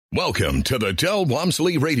Welcome to the Del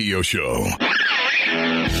Walmsley Radio Show.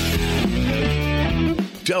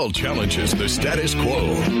 Del challenges the status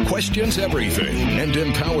quo, questions everything, and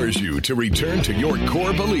empowers you to return to your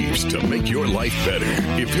core beliefs to make your life better.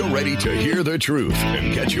 If you're ready to hear the truth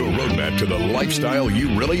and get your roadmap to the lifestyle you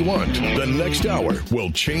really want, the next hour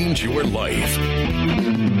will change your life.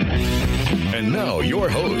 And now, your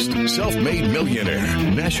host, self-made millionaire,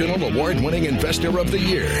 national award-winning investor of the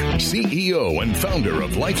year, CEO and founder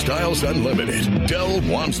of Lifestyles Unlimited, Del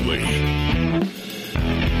Walmsley.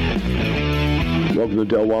 Welcome to the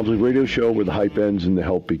Del Walmsley Radio Show, where the hype ends and the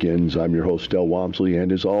help begins. I'm your host, Del Walmsley,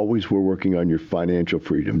 and as always, we're working on your financial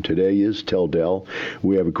freedom. Today is Tell Del.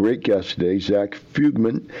 We have a great guest today, Zach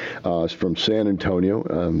Fugman from San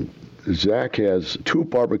Antonio. Zach has 2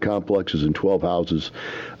 apartment complexes and 12 houses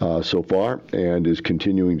so far and is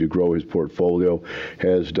continuing to grow his portfolio,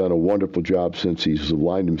 has done a wonderful job since he's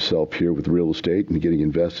aligned himself here with real estate and getting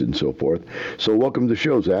invested and so forth. So welcome to the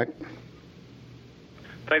show, Zach.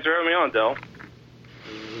 Thanks for having me on, Del.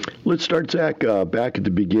 Let's start, Zach, back at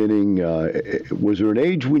the beginning. Was there an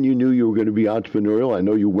age when you knew you were going to be entrepreneurial? I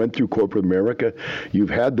know you went through corporate America.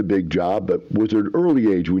 You've had the big job, but was there an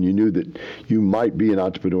early age when you knew that you might be an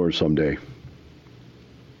entrepreneur someday?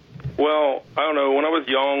 Well, I don't know. When I was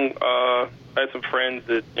young, I had some friends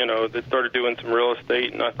that, that started doing some real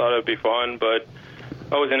estate, and I thought it would be fun, but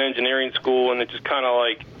I was in engineering school, and it just kind of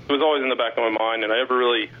it was always in the back of my mind, and I never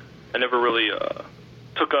really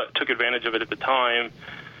took advantage of it at the time.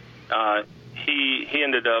 He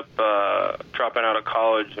ended up dropping out of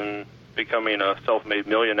college and becoming a self-made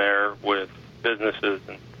millionaire with businesses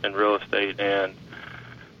and real estate, and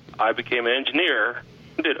I became an engineer.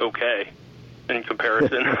 Did okay in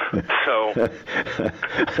comparison. So I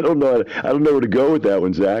don't know where to go with that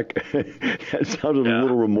one, Zach. That sounded a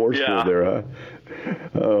little remorseful there, huh?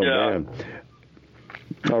 Oh man.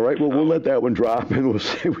 All right, well, we'll let that one drop, and we'll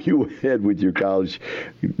say you ahead with your college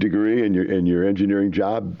degree and your engineering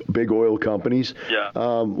job, big oil companies. Yeah.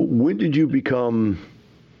 When did you become,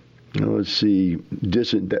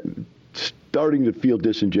 starting to feel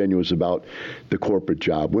disingenuous about the corporate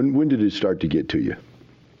job? When did it start to get to you?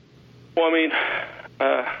 Well,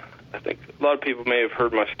 I think a lot of people may have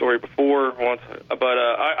heard my story before once, but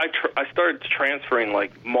I started transferring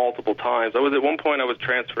multiple times. At one point I was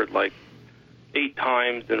transferred 8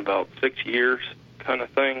 times in about 6 years, kind of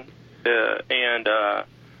thing, and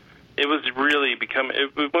it was really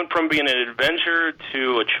it went from being an adventure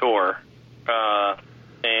to a chore,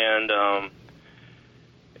 and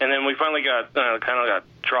then we finally got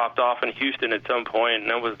dropped off in Houston at some point,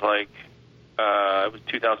 and it was it was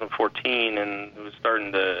 2014, and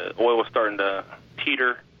oil was starting to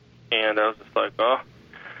teeter, and I was just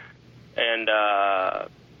and I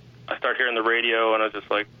started hearing the radio, and I was just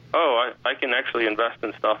I can actually invest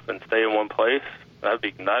in stuff and stay in one place. That'd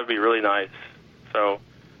be really nice. So,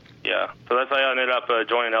 yeah. So that's how I ended up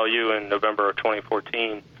joining LU in November of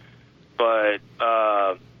 2014. But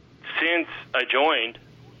since I joined,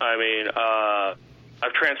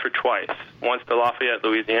 I've transferred twice. Once to Lafayette,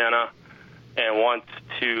 Louisiana, and once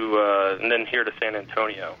and then here to San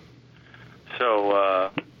Antonio.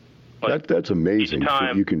 So that's amazing.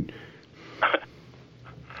 Time, you can.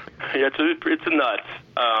 Yeah, it's nuts.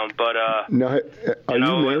 But now, are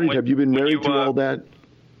you married? Have you been married through all that?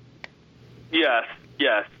 Yes.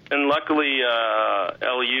 And luckily,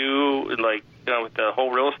 LU, with the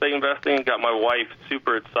whole real estate investing, got my wife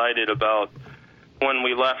super excited about when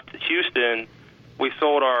we left Houston. We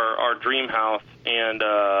sold our dream house, and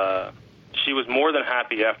she was more than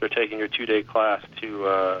happy after taking your 2-day class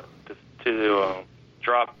to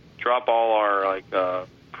drop all our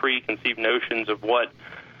preconceived notions of what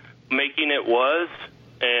making it was,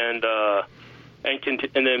 and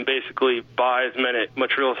then basically buy as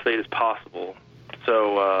much real estate as possible.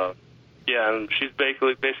 So and she's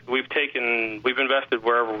basically we've invested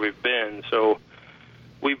wherever we've been. So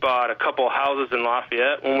we bought a couple houses in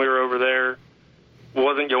Lafayette when we were over there.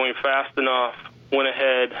 Wasn't going fast enough. Went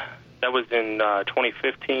ahead. That was in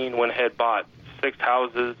 2015. Went ahead, bought 6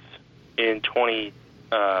 houses in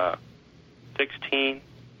 2016.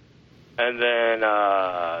 And then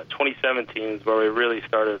 2017 is where we really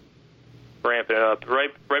started ramping it up.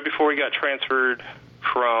 Right before we got transferred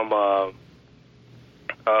from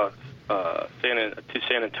San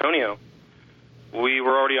Antonio, we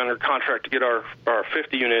were already under contract to get our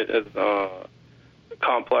 50-unit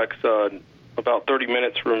complex about 30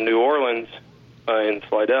 minutes from New Orleans in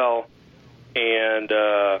Slidell. And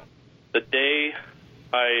the day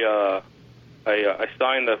I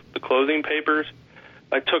signed the closing papers,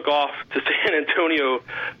 I took off to San Antonio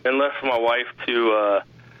and left my wife to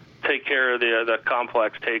take care of the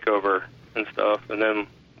complex takeover and stuff. And then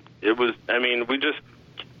it was, I mean, we just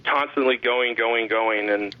constantly going,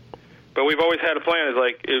 but we've always had a plan. It's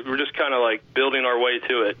like we're just kind of like building our way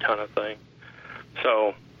to it, kind of thing.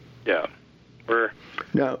 So, yeah, we're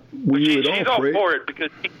now. Were you she's all for it because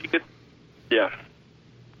yeah.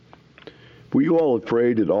 Were you all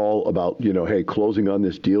afraid at all about, hey, closing on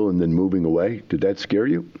this deal and then moving away? Did that scare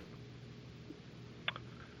you?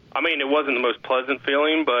 I mean, it wasn't the most pleasant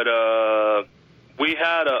feeling, but we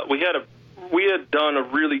had done a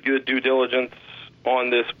really good due diligence on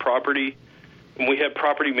this property, and we had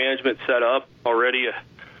property management set up already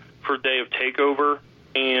for day of takeover,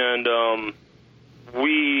 and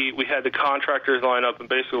we had the contractors line up, and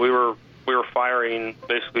basically we were firing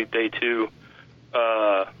basically day 2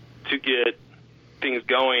 to get things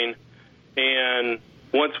going. And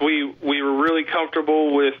once we were really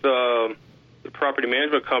comfortable with the property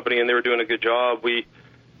management company and they were doing a good job, my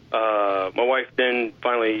wife then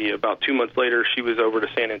finally, about 2 months later, she was over to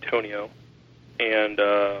San Antonio, and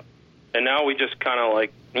now we just kind of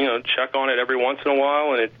like check on it every once in a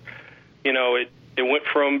while, and it went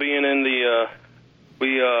from being in the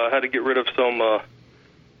we had to get rid of some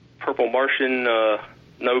Purple Martian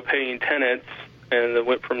no paying tenants, and it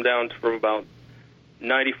went from about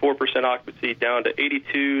 94% occupancy down to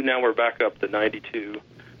 82. Now we're back up to 92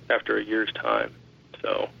 after a year's time.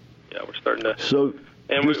 So yeah, we're starting to. So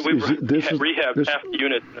and we rehabbed half the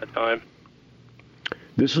units in that time.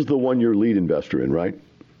 This is the one you're lead investor in, right?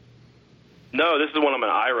 No, this is the one I'm an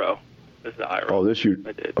IRO. This is an IRO.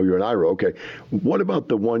 Oh, you're an IRO. Okay. What about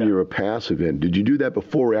the one you're a passive in? Did you do that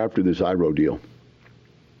before or after this IRO deal?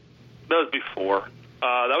 That was before.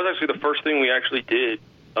 That was actually the first thing we actually did.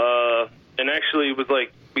 And actually, it was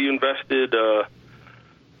like we invested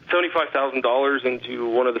 $75,000 into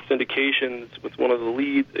one of the syndications with one of the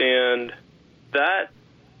leads, and that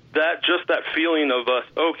feeling of us,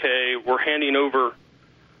 okay, we're handing over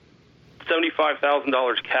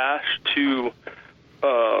 $75,000 cash to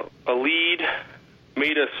a lead,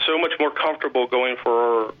 made us so much more comfortable going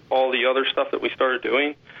for all the other stuff that we started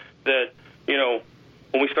doing, that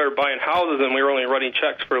when we started buying houses and we were only writing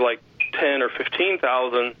checks for like 10 or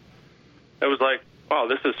 15,000, it was like, wow,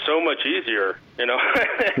 this is so much easier, and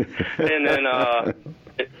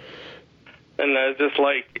then just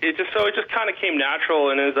like it just kind of came natural,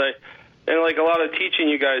 and like a lot of teaching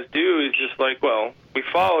you guys do is just like, well, we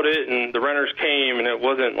followed it, and the renters came, and it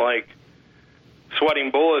wasn't like sweating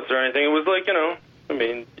bullets or anything. It was like, I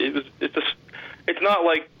mean, it's not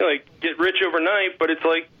like get rich overnight, but it's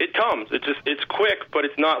like it comes. It's quick, but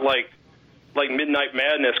it's not like midnight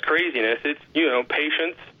madness craziness. It's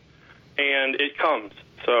patience, and it comes.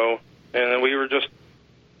 So, and then we were just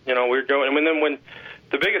we were going, and then when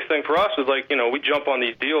the biggest thing for us was like we jump on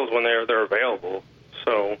these deals when they're available.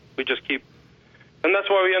 So we just keep, and that's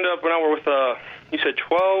why we end up now we're with you said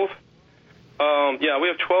 12. Yeah, we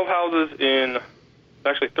have 12 houses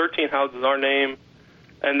actually 13 houses in our name.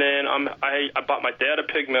 And then I bought my dad a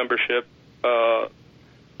pig membership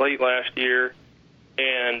late last year,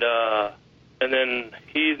 and then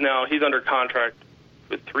he's under contract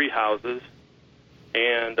with 3 houses,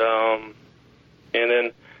 and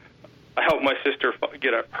then I helped my sister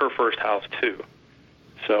get her first house too.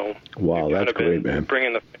 So wow, that's great, man.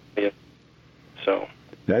 Bringing the family in. So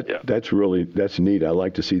that's neat. I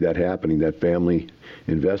like to see that happening, that family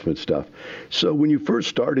investment stuff. So when you first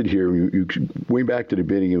started here, you way back to the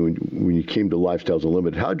beginning when you came to Lifestyles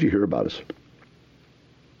Unlimited, how did you hear about us?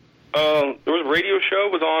 There was a radio show.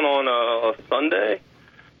 It was on a Sunday,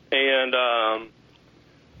 and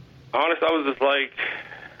honest, I was just like,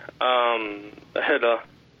 I had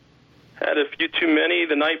a few too many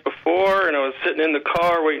the night before, and I was sitting in the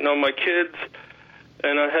car waiting on my kids,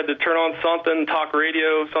 and I had to turn on something, talk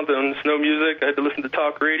radio, something, snow music. I had to listen to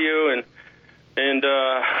talk radio, and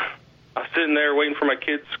I was sitting there waiting for my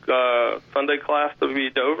kids' Sunday class to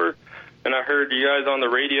be over, and I heard you guys on the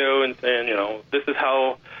radio and saying, this is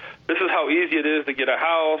how easy it is to get a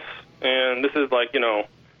house, and this is like, and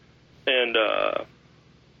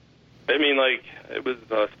I mean, like, it was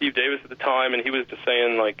Steve Davis at the time, and he was just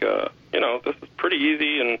saying, like, this is pretty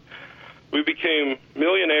easy, and we became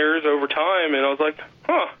millionaires over time, and I was like,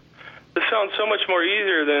 this sounds so much more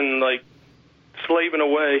easier than, like, slaving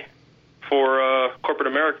away for corporate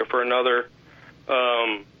America for another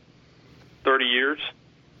 30 years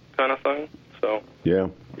kind of thing. So yeah,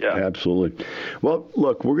 absolutely. Well,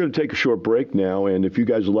 look, we're going to take a short break now, and if you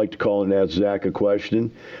guys would like to call and ask Zach a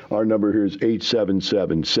question, our number here is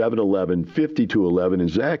 877-711-5211.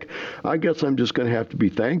 And Zach, I guess I'm just going to have to be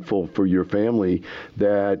thankful for your family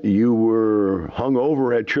that you were hung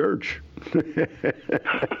over at church.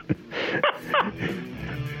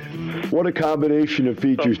 What a combination of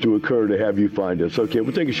features to occur to have you find us. Okay,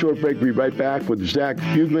 we'll take a short break. We'll be right back with Zach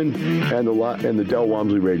Fugman and the Del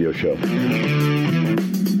Walmsley Radio Show.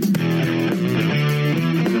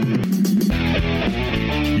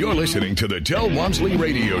 You're listening to the Del Walmsley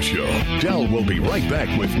Radio Show. Del will be right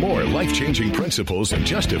back with more life-changing principles in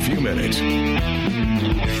just a few minutes.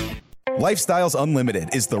 Lifestyles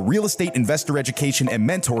Unlimited is the real estate investor education and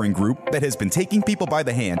mentoring group that has been taking people by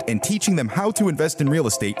the hand and teaching them how to invest in real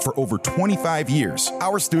estate for over 25 years.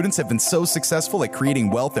 Our students have been so successful at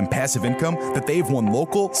creating wealth and passive income that they've won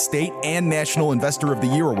local, state, and national Investor of the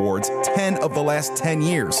Year awards 10 of the last 10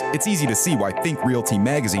 years. It's easy to see why Think Realty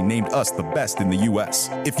magazine named us the best in the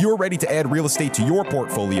U.S. If you're ready to add real estate to your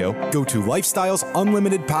portfolio, go to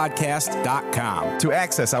lifestylesunlimitedpodcast.com to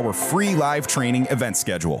access our free live training event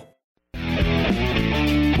schedule.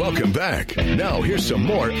 Welcome back. Now here's some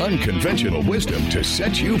more unconventional wisdom to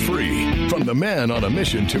set you free from the man on a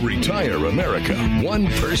mission to retire America, one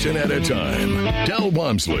person at a time, Del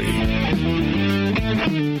Walmsley.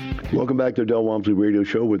 Welcome back to the Del Walmsley Radio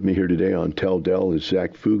Show. With me here today on Tell Del is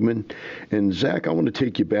Zach Fugman. And Zach, I want to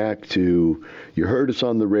take you back to, you heard us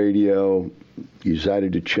on the radio, you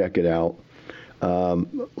decided to check it out.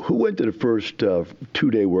 Who went to the first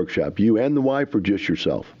 2-day workshop, you and the wife, or just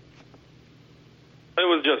yourself? It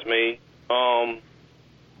was just me.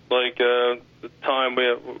 The time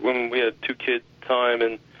when we had 2 kids at the time,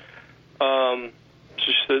 and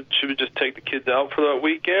she said she would just take the kids out for that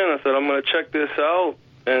weekend. I said, I'm going to check this out.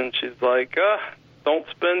 And she's like, don't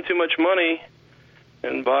spend too much money.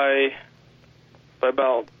 And by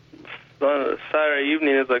about Saturday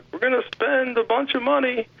evening, it's like, we're going to spend a bunch of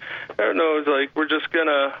money. I don't know, it's like, we're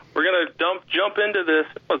gonna jump into this.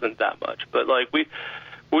 It wasn't that much, but like we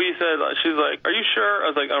said, she's like, are you sure? I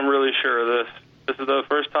was like, I'm really sure of this. This is the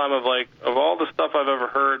first time of all the stuff I've ever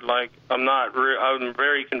heard, I'm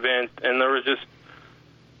very convinced. And there was just,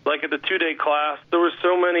 at the 2-day class, there were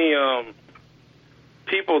so many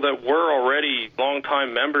people that were already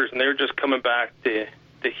longtime members, and they were just coming back to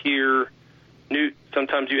hear new,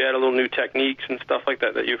 sometimes you add a little new techniques and stuff like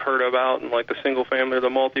that you've heard about in the single family or the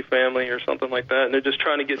multifamily or something like that. And they're just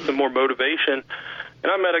trying to get some more motivation.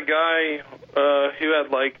 And I met a guy who had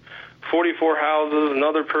 44 houses.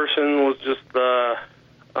 Another person was just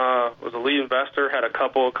was a lead investor, had a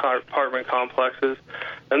couple of apartment complexes,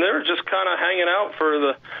 and they were just kind of hanging out for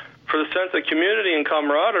the sense of community and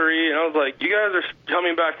camaraderie. And I was like, you guys are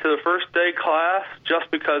coming back to the first day class just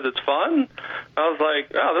because it's fun? I was like,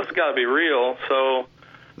 oh, this has got to be real. So,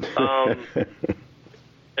 so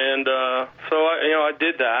I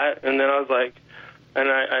did that, and then I was like, and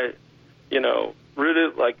I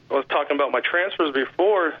really, I was talking about my transfers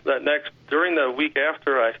before, during the week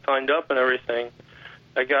after I signed up and everything,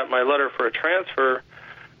 I got my letter for a transfer,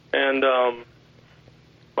 and my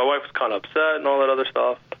wife was kind of upset and all that other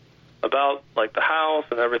stuff about the house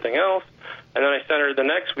and everything else. And then I sent her the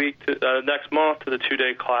next month to the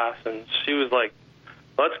 2-day class, and she was like,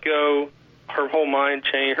 let's go. Her whole mind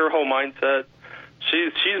changed, her whole mindset.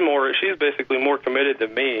 She's basically more committed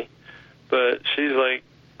than me, but she's like,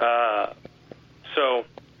 because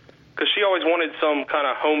she always wanted some kind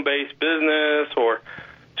of home-based business, or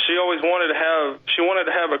she always wanted to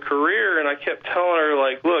have a career, and I kept telling her,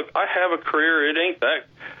 look, I have a career. It ain't that.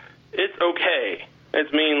 It's okay. It's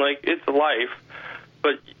it's life.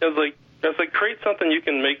 But I was like, create something you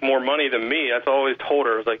can make more money than me. That's all I always told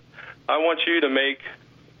her. I was like, I want you to make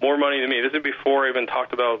more money than me. This is before I even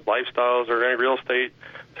talked about lifestyles or any real estate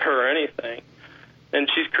to her or anything. And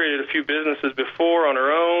she's created a few businesses before on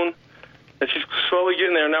her own. And she's slowly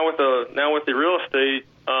getting there now with the real estate.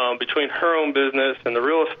 Between her own business and the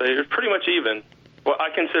real estate, it's pretty much even. Well,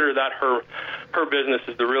 I consider that her business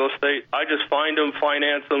is the real estate. I just find them,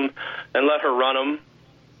 finance them, and let her run them.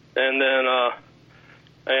 And then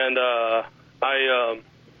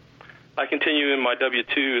I continue in my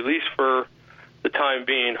W-2 at least for the time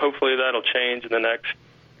being. Hopefully that'll change in the next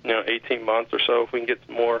 18 months or so if we can get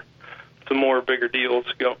some more bigger deals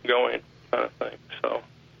going, kind of thing. So.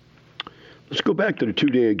 Let's go back to the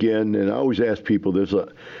 2-day again, and I always ask people,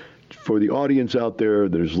 for the audience out there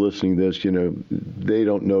that is listening to this, they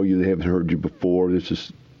don't know you, they haven't heard you before. This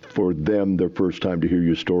is, for them, their first time to hear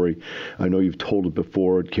your story. I know you've told it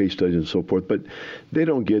before, case studies and so forth, but they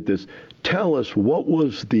don't get this. Tell us, what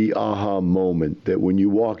was the aha moment that when you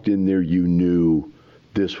walked in there, you knew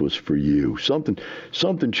this was for you? Something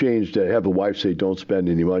changed to have a wife say, don't spend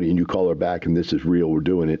any money, and you call her back, and this is real, we're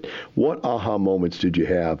doing it. What aha moments did you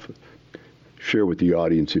have? Share with the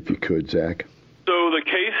audience if you could, Zach. So the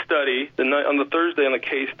case study, on the Thursday on the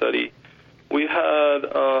case study, we had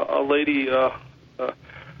a lady, I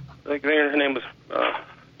think her name was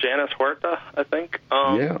Janice Huerta, I think.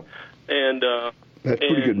 Yeah. And that's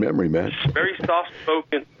pretty good memory, man. Very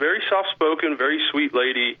soft-spoken, very sweet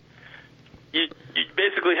lady. You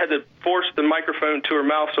basically had to force the microphone to her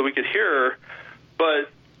mouth so we could hear her, but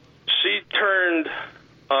she turned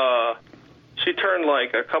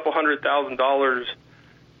like a couple $100,000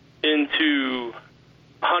 into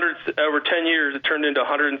over 10 years. It turned into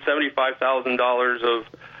 $175,000 of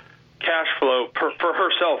cash flow for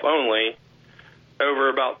herself only over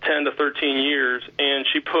about 10 to 13 years. And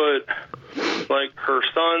she put like her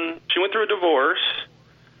son. She went through a divorce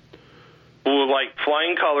with like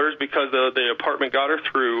flying colors because the apartment got her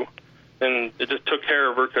through, and it just took care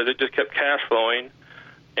of her because it just kept cash flowing.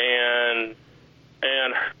 And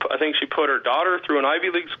I think she put her daughter through an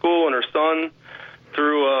Ivy League school and her son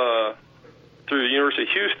through the University of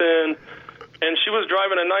Houston, and she was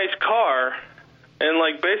driving a nice car, and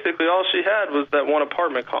like basically all she had was that one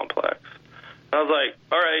apartment complex. And I was like,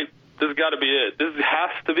 all right, this has got to be it. This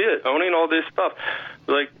has to be it. Owning all this stuff,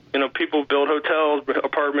 like, you know, people build hotels,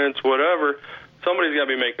 apartments, whatever. Somebody's got to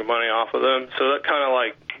be making money off of them. So that kind of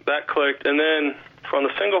like that clicked. And then from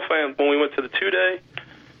the single family, when we went to the 2-day,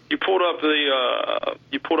 you pulled up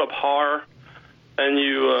HAR, and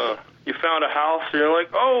you found a house, and you're like,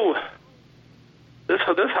 oh, this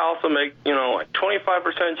house will make, you know, like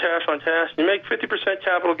 25% cash on cash. You make 50%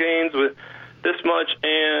 capital gains with this much,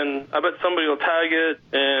 and I bet somebody will tag it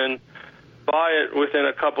and buy it within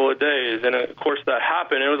a couple of days. And of course that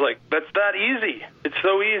happened. It was like, that's that easy. It's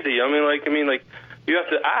so easy. I mean, like you have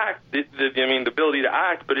to act. The ability to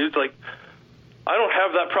act. But it's like, I don't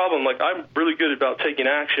have that problem. Like, I'm really good about taking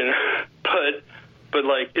action, but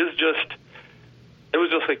like it was just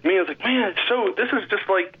like me. I was like, man, this is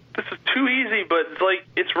too easy. But it's like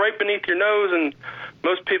it's right beneath your nose, and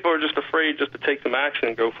most people are just afraid just to take some action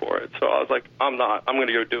and go for it. So I was like, I'm not. I'm going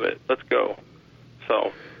to go do it. Let's go.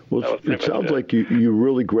 So. Well, it sounds like you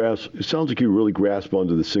really grasp. It sounds like you really grasp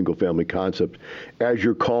onto the single-family concept. As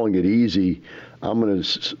you're calling it easy, I'm going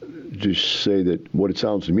to just say that what it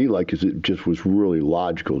sounds to me like is it just was really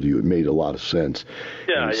logical to you. It made a lot of sense.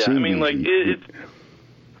 Yeah. I mean, like it's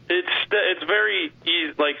very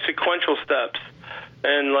easy, like sequential steps,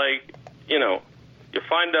 and like, you know, you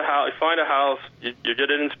find a house, you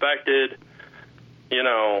get it inspected, you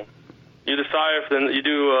know, you decide if then you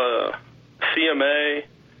do a CMA.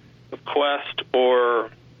 Quest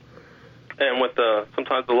and with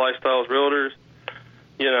sometimes the Lifestyles Realtors,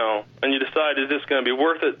 you know, and you decide, is this going to be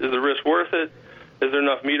worth it? Is the risk worth it? Is there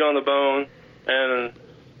enough meat on the bone? And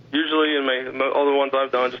usually in all the ones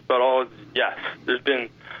I've done, just about all, yes.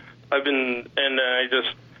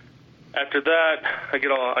 After that, I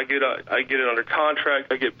get it under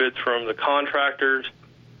contract. I get bids from the contractors,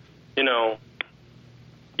 you know,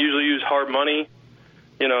 usually use hard money,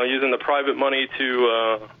 you know, using the private money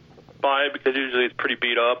to buy it because usually it's pretty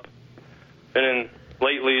beat up. And then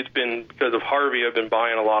lately it's been because of Harvey, I've been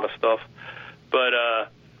buying a lot of stuff. But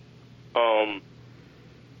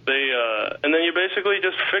and then you basically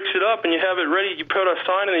just fix it up and you have it ready. You put a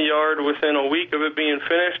sign in the yard within a week of it being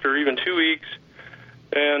finished, or even 2 weeks.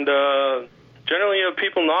 And generally you have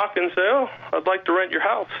people knock and say, "Oh, I'd like to rent your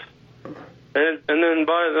house." And then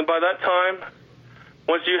by that time,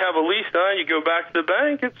 once you have a lease done, you go back to the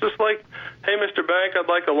bank. It's just like, hey, Mr. Bank, I'd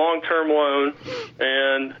like a long-term loan,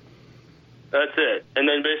 and that's it. And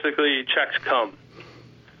then basically checks come.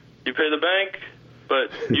 You pay the bank,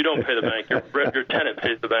 but you don't pay the bank. Your tenant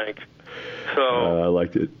pays the bank. So I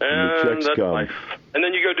liked it. And the checks that's come. life. And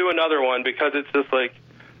then you go do another one because it's just like,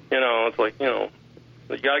 you know, it's like, you know,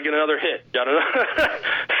 you gotta get another hit. So,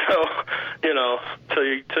 you know, till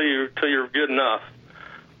you're good enough.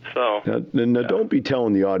 So now don't be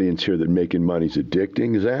telling the audience here that making money's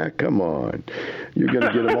addicting, Zach. Come on, you're going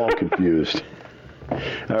to get them all confused. All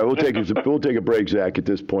right, we'll take a break, Zach. At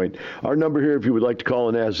this point, our number here, if you would like to call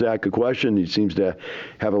and ask Zach a question, he seems to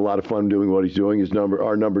have a lot of fun doing what he's doing.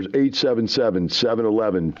 Our number is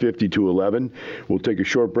 877-711-5211. We'll take a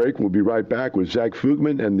short break. We'll be right back with Zach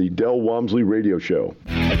Fugman and the Del Walmsley Radio Show.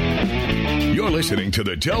 You're listening to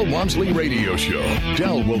the Del Walmsley Radio Show.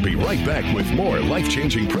 Del will be right back with more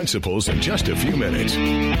life-changing principles in just a few minutes.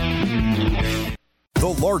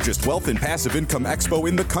 The largest wealth and passive income expo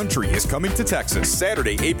in the country is coming to Texas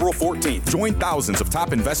Saturday, April 14th. Join thousands of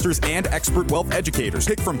top investors and expert wealth educators.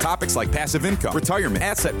 Pick from topics like passive income, retirement,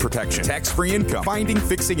 asset protection, tax-free income, finding,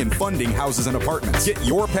 fixing, and funding houses and apartments. Get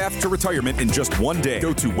your path to retirement in just one day.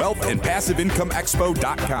 Go to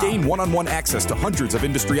wealthandpassiveincomeexpo.com. Gain one-on-one access to hundreds of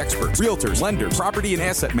industry experts, realtors, lenders, property and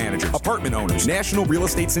asset managers, apartment owners, national real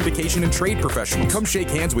estate syndication and trade professionals. Come shake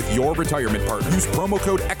hands with your retirement partner. Use promo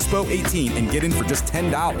code EXPO18 and get in for just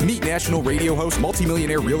 $10. Meet national radio host,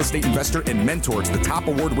 multimillionaire real estate investor, and mentor to the top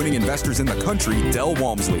award-winning investors in the country, Del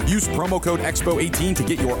Walmsley. Use promo code EXPO18 to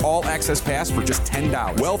get your all-access pass for just $10.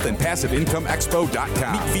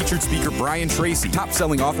 Wealthandpassiveincomeexpo.com. Meet featured speaker Brian Tracy,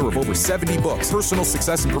 top-selling author of over 70 books, personal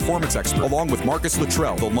success and performance expert, along with Marcus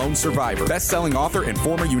Luttrell, the lone survivor, best-selling author and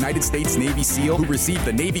former United States Navy SEAL who received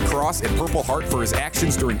the Navy Cross and Purple Heart for his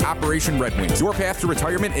actions during Operation Red Wings. Your path to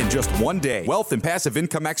retirement in just one day.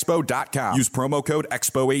 Wealthandpassiveincomeexpo.com. Use promo code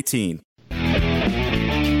EXPO18.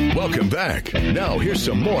 Welcome back. Now here's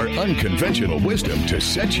some more unconventional wisdom to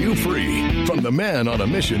set you free from the man on a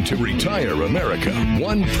mission to retire America,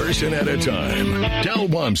 one person at a time, Del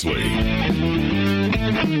Walmsley.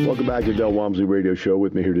 Welcome back to Del Walmsley Radio Show.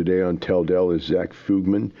 With me here today on Tell Del is Zach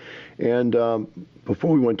Fugman. And when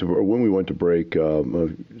we went to break, a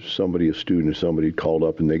student called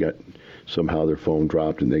up and they got somehow their phone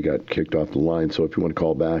dropped and they got kicked off the line. So if you want to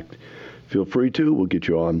call back, feel free to. We'll get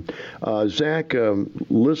you on. Zach,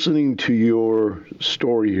 listening to your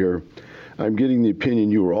story here, I'm getting the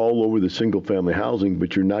opinion you were all over the single-family housing,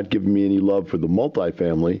 but you're not giving me any love for the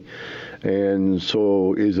multifamily. And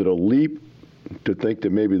so is it a leap to think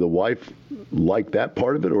that maybe the wife liked that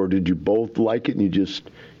part of it, or did you both like it and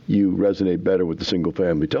you resonate better with the single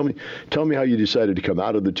family? Tell me how you decided to come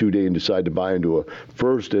out of the 2-day and decide to buy into a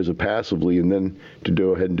first as a passively and then to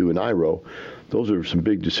go ahead and do an IRO. Those are some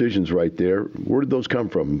big decisions right there. Where did those come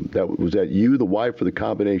from? Was that you, the wife, or the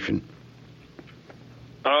combination?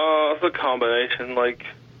 It's a combination. Like,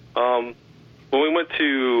 when we went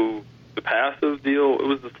to the passive deal, it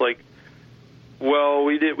was just like, well,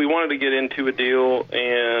 we wanted to get into a deal,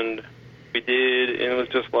 and we did, and it was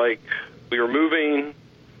just like we were moving,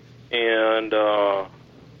 and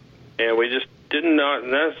we just did not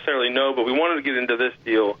necessarily know, but we wanted to get into this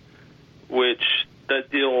deal, which that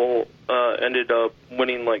deal ended up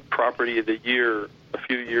winning like property of the year a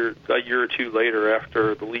year or two later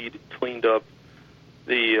after the lead cleaned up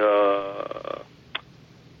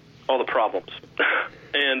all the problems,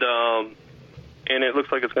 and it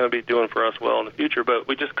looks like it's going to be doing for us well in the future. But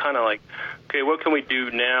we just kind of like, okay, what can we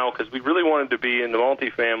do now? Because we really wanted to be in the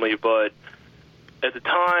multifamily, but at the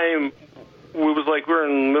time, it was like we're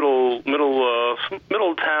in middle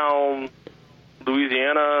town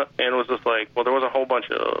Louisiana, and it was just like, well, there was a whole bunch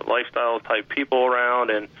of lifestyle type people around,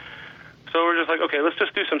 and so we're just like, okay, let's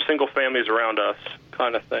just do some single families around us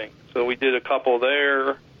kind of thing. So we did a couple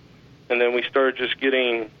there, and then we started just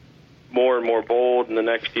getting more and more bold in the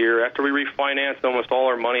next year. After we refinanced almost all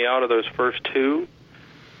our money out of those first two,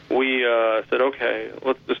 we said, okay,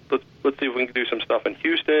 let's see if we can do some stuff in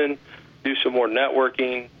Houston, do some more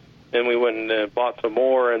networking, and we went and bought some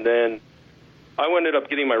more, and then I ended up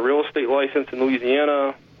getting my real estate license in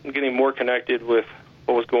Louisiana and getting more connected with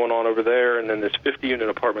what was going on over there, and then this 50-unit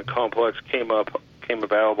apartment complex came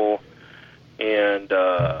available, and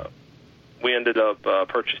we ended up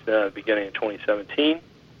purchasing that at the beginning of 2017,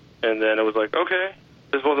 and then it was like, okay,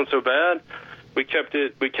 this wasn't so bad. We kept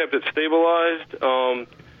it stabilized, and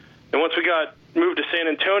once we got moved to San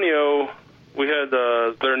Antonio, we had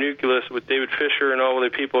their nucleus with David Fisher and all the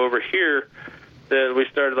people over here that we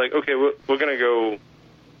started like, okay, we're going to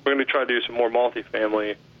try to do some more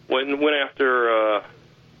multifamily. Went after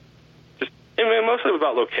mostly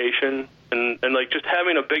about location and like just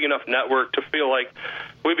having a big enough network to feel like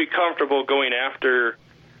we'd be comfortable going after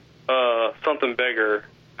something bigger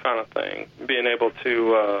kind of thing, being able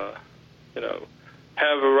to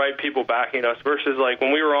have the right people backing us versus like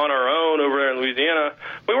when we were on our own over there in Louisiana.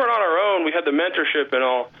 We weren't on our own. We had the mentorship and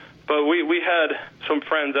all, but we had some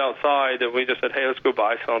friends outside that we just said, hey, let's go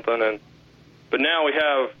buy something. But now we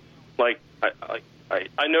have like I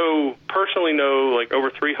personally know like over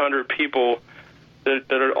 300 people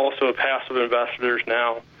that are also passive investors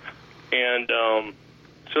now, and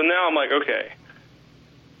so now I'm like, okay,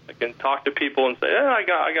 I can talk to people and say, yeah, I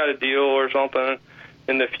got a deal or something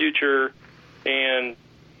in the future, and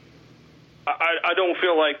I don't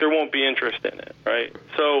feel like there won't be interest in it, right?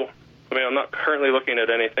 So, I mean, I'm not currently looking at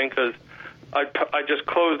anything because I just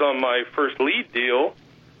closed on my first lead deal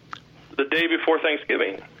the day before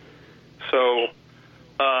Thanksgiving. So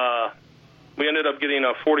we ended up getting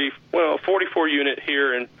a 44 unit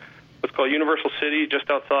here in what's called Universal City, just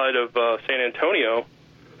outside of San Antonio,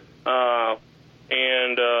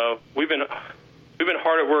 and we've been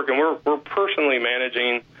hard at work, and we're personally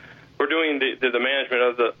managing. We're doing the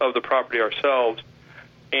management of the property ourselves,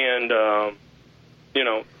 and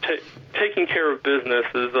taking care of business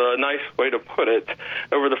is a nice way to put it.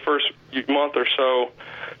 Over the first month or so,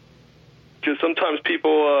 because sometimes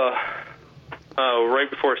people right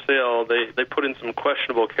before sale they put in some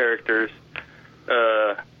questionable characters,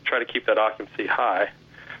 try to keep that occupancy high.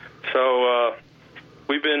 So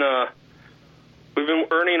we've been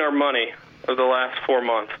earning our money over the last 4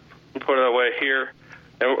 months. We put it away here,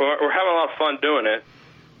 and we're having a lot of fun doing it.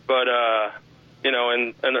 But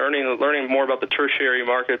and learning more about the tertiary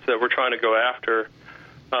markets that we're trying to go after,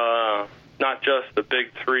 not just the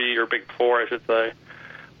big three or big four, I should say,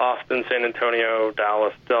 Austin, San Antonio,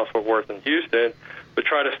 Dallas, Fort Worth, and Houston, but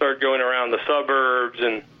try to start going around the suburbs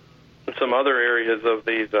and some other areas of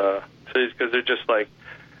these cities, because they're just like,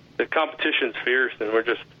 the competition's fierce, and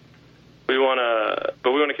we want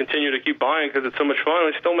to continue to keep buying because it's so much fun.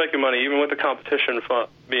 We're still making money even with the competition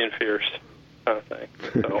being fierce, kind of thing.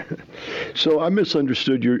 So I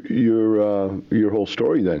misunderstood your whole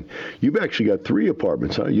story. Then you've actually got 3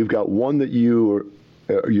 apartments, huh? You've got one that you're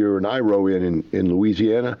an IRO in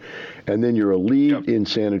Louisiana, and then you're a lead in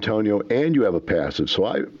San Antonio, and you have a passive. So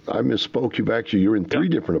I misspoke. You're in 3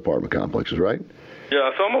 different apartment complexes, right?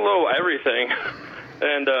 Yeah, so I'm a little everything,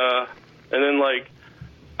 and then like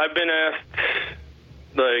I've been asked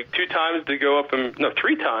like 2 times to go up, and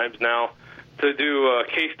 3 times now to do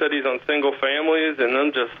case studies on single families, and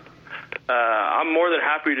I'm more than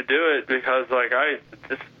happy to do it because like I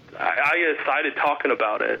get excited talking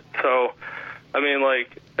about it. So I mean,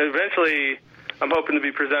 like, eventually I'm hoping to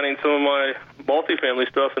be presenting some of my multifamily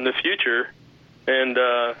stuff in the future, and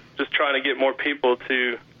just trying to get more people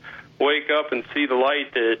to wake up and see the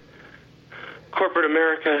light that corporate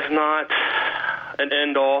America is not an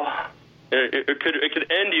end-all. It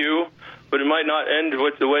could end you, but it might not end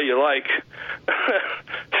with the way you like.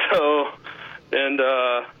 So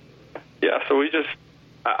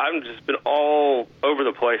I've just been all over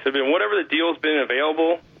the place. I mean, whatever the deal's been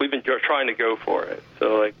available, we've been trying to go for it.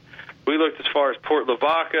 So, like, we looked as far as Port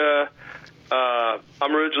Lavaca.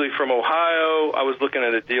 I'm originally from Ohio. I was looking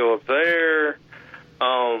at a deal up there.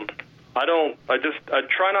 I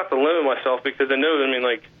try not to limit myself because I know, I mean,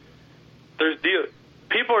 like,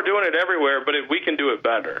 people are doing it everywhere, but we can do it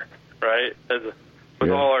better, right?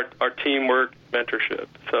 With all our teamwork, mentorship.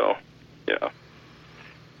 So, yeah.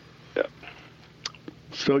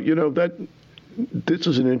 So, this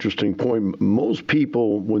is an interesting point. Most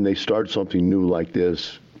people, when they start something new like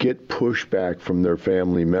this, get pushback from their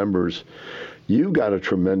family members. You got a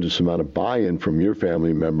tremendous amount of buy-in from your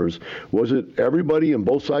family members. Was it everybody on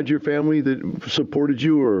both sides of your family that supported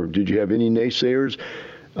you, or did you have any naysayers?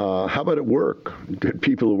 How about at work? Did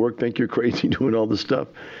people at work think you're crazy doing all this stuff?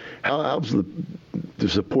 How's the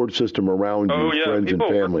support system around you, friends and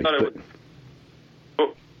family?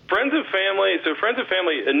 Friends and family. So friends and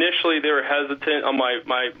family, initially they were hesitant on my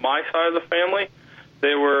side of the family.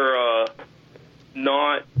 They were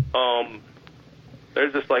not. They're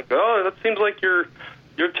just like, oh, that seems like you're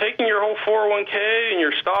taking your whole 401k and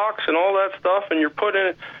your stocks and all that stuff, and you're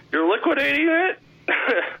liquidating it.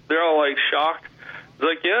 They're all like shocked. It's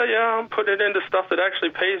like, yeah, I'm putting it into stuff that actually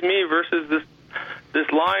pays me versus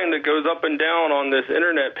this line that goes up and down on this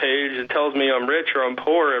internet page and tells me I'm rich or I'm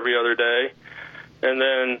poor every other day. And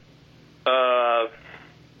then,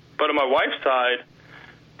 but on my wife's side,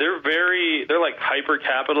 they're like hyper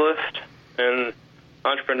capitalist and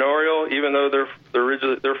entrepreneurial, even though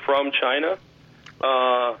they're from China.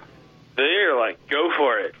 They're like, go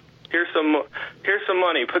for it. Here's some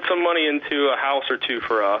money. Put some money into a house or 2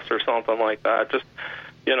 for us or something like that. Just,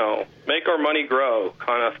 make our money grow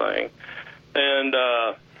kind of thing. And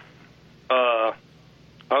I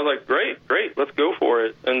was like, great, let's go for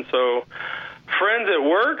it. And so friends at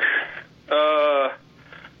work,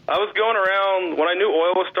 I was going around, when I knew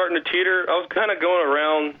oil was starting to teeter, I was kind of going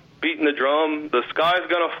around beating the drum. The sky's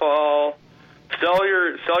going to fall. Sell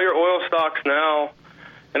your oil stocks now.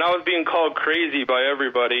 And I was being called crazy by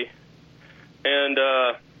everybody. And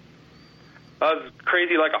I was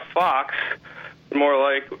crazy like a fox, more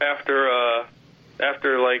like after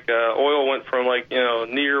oil went from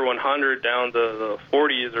near 100 down to the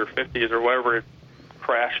 40s or 50s or whatever it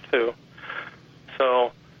crashed to.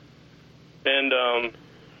 So, and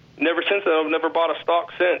never since then, I've never bought a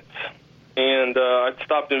stock since. And I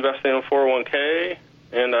stopped investing in 401k,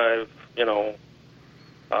 and I've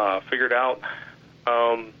figured out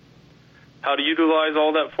how to utilize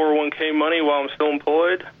all that 401k money while I'm still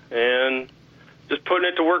employed, and just putting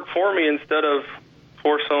it to work for me instead of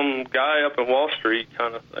for some guy up in Wall Street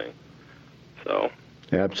kind of thing. So.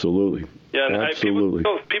 Absolutely. Yeah, and absolutely.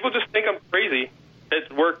 People just think I'm crazy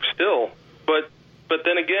at work still, but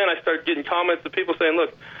then again, I start getting comments of people saying,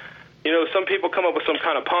 look, some people come up with some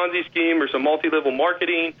kind of Ponzi scheme or some multi-level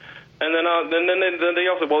marketing, and then they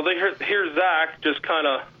also, well, they hear Zach just kind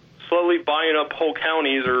of slowly buying up whole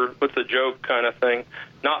counties, or what's the joke kind of thing,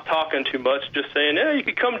 not talking too much, just saying, yeah, you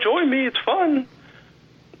can come join me, it's fun.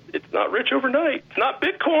 It's not rich overnight. It's not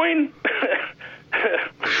Bitcoin.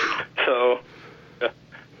 So,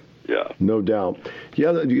 yeah. No doubt.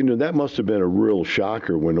 Yeah, that must have been a real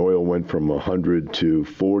shocker when oil went from 100 to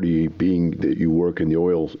 40, being that you work in the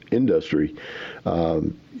oil industry.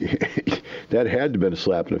 That had to have been a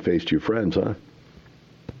slap in the face to your friends, huh?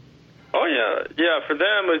 Oh, yeah. Yeah, for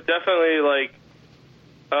them, it was definitely like,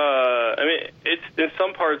 it's in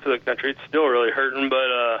some parts of the country, it's still really hurting,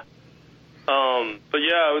 but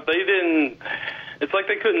yeah, they didn't, it's like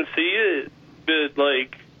they couldn't see it, but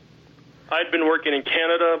like, I'd been working in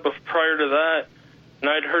Canada prior to that, and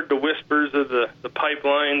I'd heard the whispers of the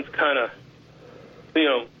pipelines kind of,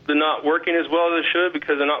 they're not working as well as they should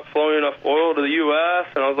because they're not flowing enough oil to the U.S.,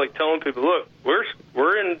 and I was like telling people, look,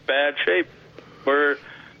 we're in bad shape. We're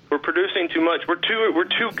producing too much. We're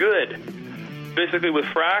too good. Basically with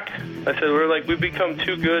frack, I said we've become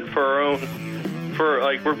too good for our own,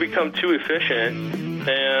 we've become too efficient.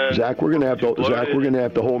 And Zach, we're gonna have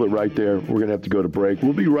to hold it right there. We're gonna have to go to break.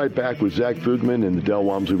 We'll be right back with Zach Fugman and the Del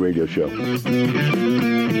Walmsley Radio Show.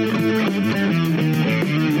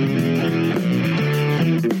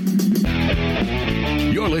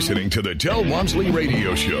 You're listening to the Del Walmsley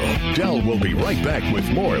Radio Show. Del will be right back with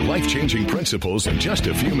more life-changing principles in just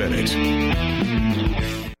a few minutes.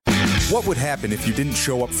 What would happen if you didn't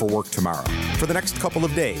show up for work tomorrow? For the next couple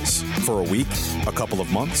of days? For a week? A couple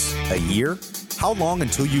of months? A year? How long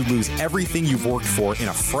until you lose everything you've worked for in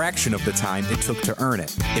a fraction of the time it took to earn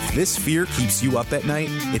it? If this fear keeps you up at night,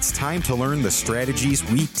 it's time to learn the strategies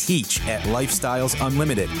we teach at Lifestyles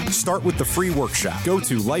Unlimited. Start with the free workshop. Go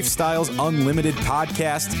to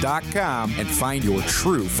lifestylesunlimitedpodcast.com and find your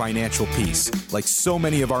true financial peace, like so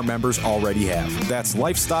many of our members already have. That's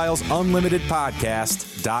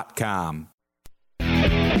lifestylesunlimitedpodcast.com.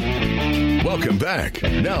 Welcome back.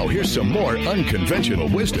 Now here's some more unconventional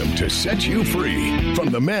wisdom to set you free from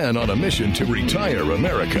the man on a mission to retire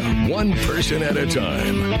America, one person at a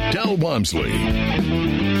time, Del Walmsley.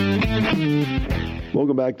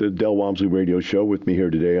 Welcome back to the Del Walmsley Radio Show. With me here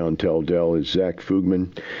today on Tell Del is Zach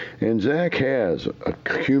Fugman. And Zach has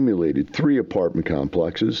accumulated 3 apartment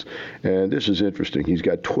complexes. And this is interesting. He's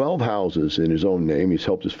got 12 houses in his own name. He's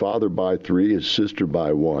helped his father buy 3, his sister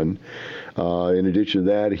buy 1. In addition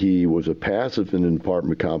to that, he was a passive in an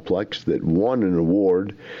apartment complex that won an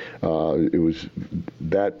award. It was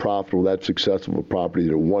that profitable, that successful a property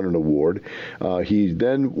that won an award. He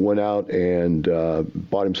then went out and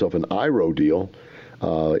bought himself an IRO deal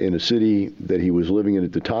in a city that he was living in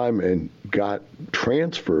at the time and got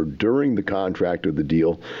transferred during the contract of the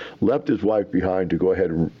deal, left his wife behind to go ahead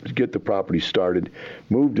and get the property started,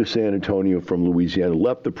 moved to San Antonio from Louisiana,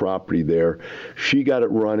 left the property there. She got it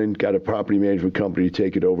running, got a property management company to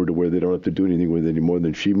take it over to where they don't have to do anything with it anymore.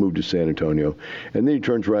 Then she moved to San Antonio. And then he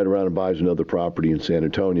turns right around and buys another property in San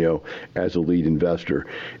Antonio as a lead investor.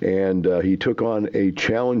 And he took on a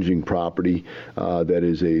challenging property that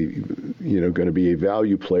is going to be a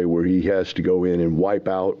value play where he has to go in and wipe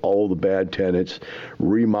out all the bad tenants,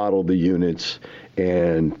 remodel the units,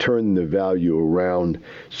 and turn the value around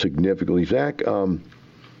significantly. Zach,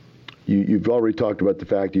 you've already talked about the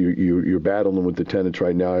fact that you're battling with the tenants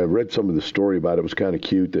right now. I read some of the story about it. It was kind of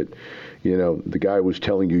cute that, the guy was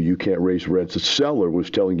telling you can't raise rents. The seller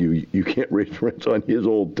was telling you can't raise rents on his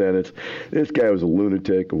old tenants. This guy was a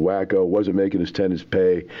lunatic, a wacko, wasn't making his tenants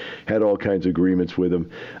pay, had all kinds of agreements with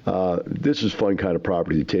him. This is fun kind of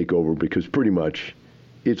property to take over because pretty much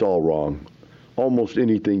it's all wrong. Almost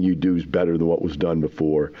anything you do is better than what was done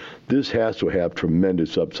before. This has to have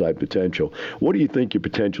tremendous upside potential. What do you think your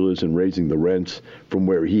potential is in raising the rents from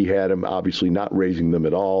where he had them, obviously not raising them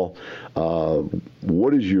at all?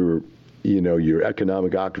 What is your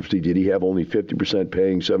economic occupancy? Did he have only 50%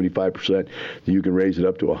 paying, 75%? You can raise it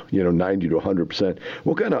up to 90 to 100%.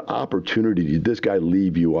 What kind of opportunity did this guy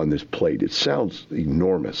leave you on this plate? It sounds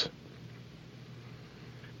enormous.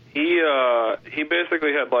 He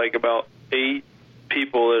basically had like about 8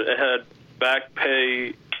 people that had back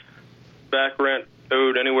rent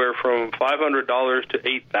owed anywhere from $500 to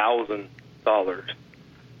 $8,000,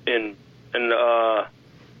 and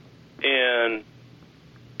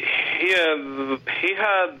he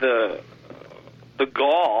had the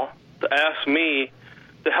gall asked me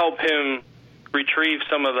to help him retrieve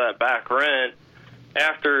some of that back rent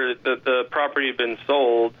after the property had been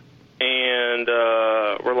sold, and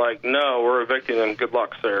we're like, no, we're evicting them. Good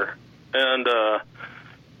luck, sir. And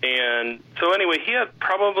so anyway, he had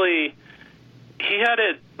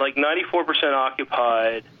it like 94%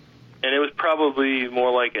 occupied, and it was probably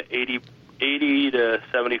more like an 80 to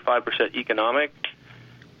 75% economic.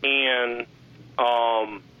 And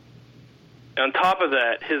on top of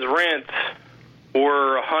that, his rents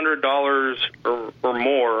were $100 or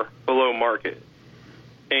more below market.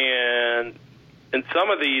 And some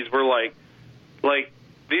of these were like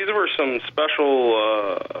these were some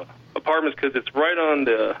special apartments because it's right on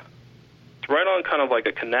kind of like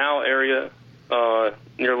a canal area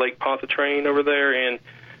near Lake Pontchartrain over there, and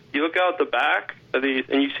you look out the back of these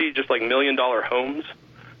and you see just like $1 million homes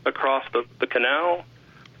across the canal.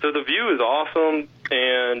 So the view is awesome,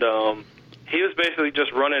 and he was basically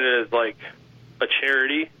just running it as like a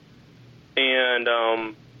charity, and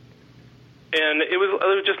it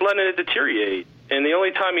was just letting it deteriorate. And the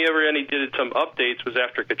only time he ever did some updates was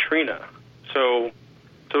after Katrina. So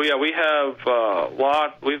yeah, we have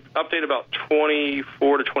we've updated about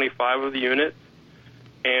 24 to 25 of the units,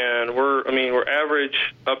 and we're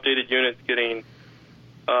average updated units getting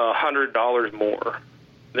 $100 more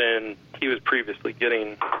than he was previously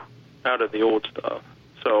getting out of the old stuff.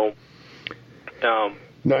 So, now,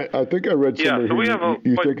 I think I read somewhere.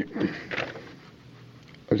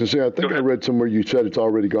 I read somewhere you said it's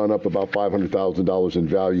already gone up about $500,000 in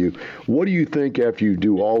value. What do you think after you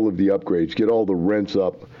do all of the upgrades, get all the rents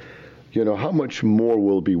up? You know, how much more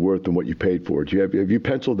will it be worth than what you paid for it? Have you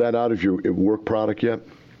penciled that out as your work product yet?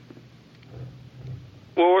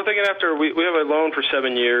 Well, we're thinking after we have a loan for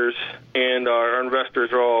 7 years, and our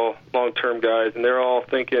investors are all long-term guys, and they're all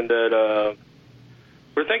thinking that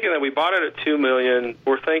we're thinking that we bought it at $2 million.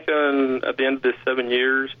 We're thinking at the end of this 7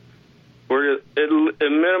 years, we're at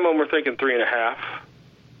minimum we're thinking 3.5.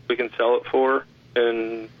 We can sell it for,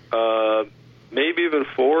 and maybe even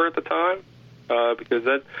 4 at the time, because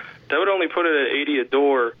that would only put it at $80 a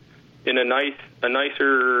door in a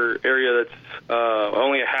nicer area that's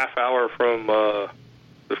only a half hour from the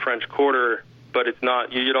French Quarter, but it's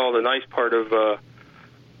not. You get all the nice part of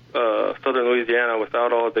southern Louisiana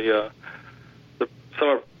without all just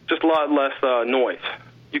a lot less noise.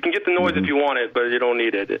 You can get the noise if you want it, but you don't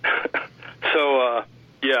need it. So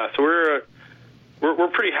we're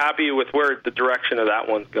pretty happy with where the direction of that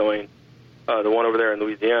one's going, the one over there in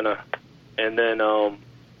Louisiana, and then I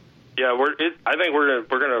think we're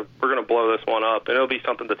gonna blow this one up, and it'll be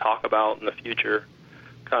something to talk about in the future,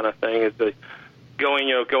 kind of thing. Is the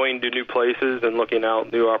going to new places and looking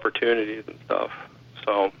out new opportunities and stuff.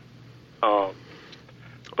 So, the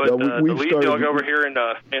lead deal over here in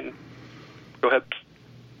go ahead.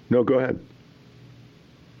 No, go ahead.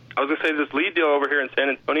 I was going to say this lead deal over here in San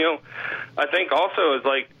Antonio, I think also is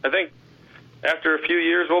I think after a few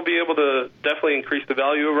years we'll be able to definitely increase the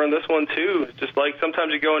value over on this one too. It's just like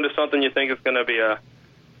sometimes you go into something you think it's going to be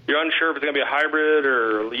you're unsure if it's going to be a hybrid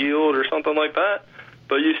or a yield or something like that,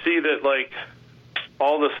 but you see that like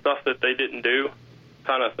all the stuff that they didn't do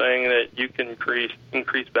kind of thing, that you can increase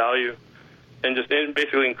value and just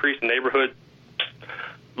basically increase the neighborhood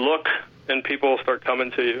look, and people will start coming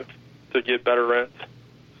to you to get better rents.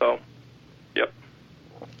 So, yep.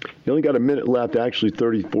 You only got a minute left, actually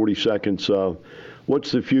 30, 40 seconds.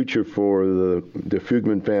 What's the future for the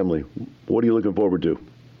Fugman family? What are you looking forward to?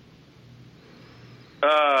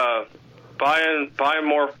 Buying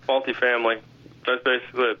more multifamily. That's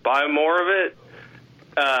basically it. Buy more of it.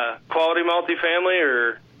 Quality multifamily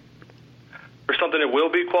or something that will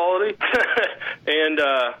be quality, and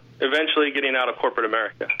eventually getting out of corporate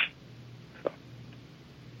America. So.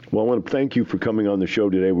 Well, I want to thank you for coming on the show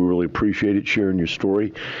today. We really appreciate it, sharing your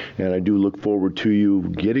story, and I do look forward to you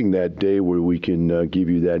getting that day where we can give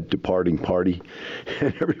you that departing party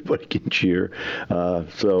and everybody can cheer.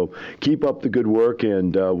 So keep up the good work,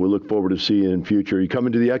 and we look forward to seeing you in the future. Are you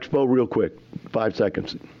coming to the expo real quick? 5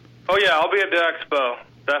 seconds. Oh, yeah, I'll be at the expo,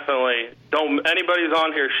 definitely. Anybody's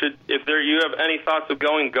on here, if you have any thoughts of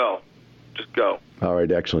going, go. Just go. All right,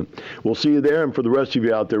 excellent. We'll see you there, and for the rest of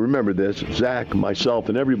you out there, remember this, Zach, myself,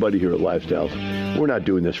 and everybody here at Lifestyles, we're not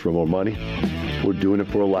doing this for more money. We're doing it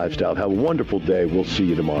for a lifestyle. Have a wonderful day. We'll see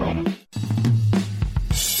you tomorrow.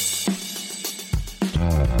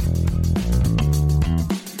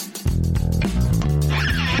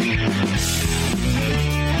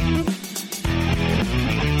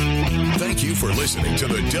 Thank you for listening to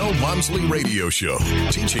the Del Walmsley Radio Show,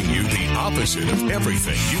 teaching you the opposite of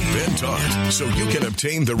everything you've been taught so you can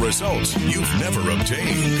obtain the results you've never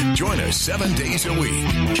obtained. Join us 7 days a week.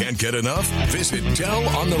 Can't get enough? Visit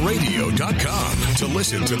DelOnTheRadio.com to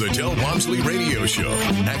listen to the Del Walmsley Radio Show,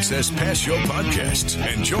 access past show podcasts,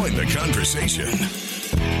 and join the conversation.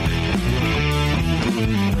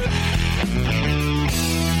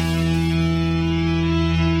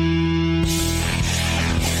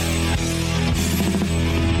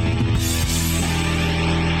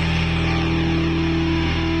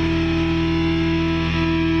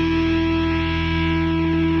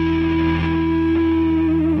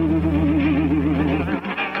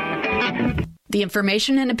 The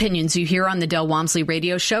information and opinions you hear on the Del Walmsley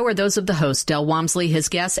Radio Show are those of the host, Del Walmsley, his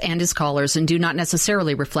guests, and his callers, and do not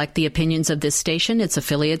necessarily reflect the opinions of this station, its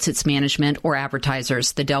affiliates, its management, or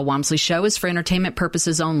advertisers. The Del Walmsley Show is for entertainment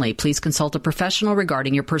purposes only. Please consult a professional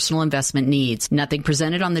regarding your personal investment needs. Nothing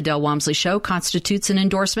presented on the Del Walmsley Show constitutes an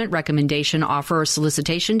endorsement, recommendation, offer, or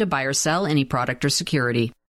solicitation to buy or sell any product or security.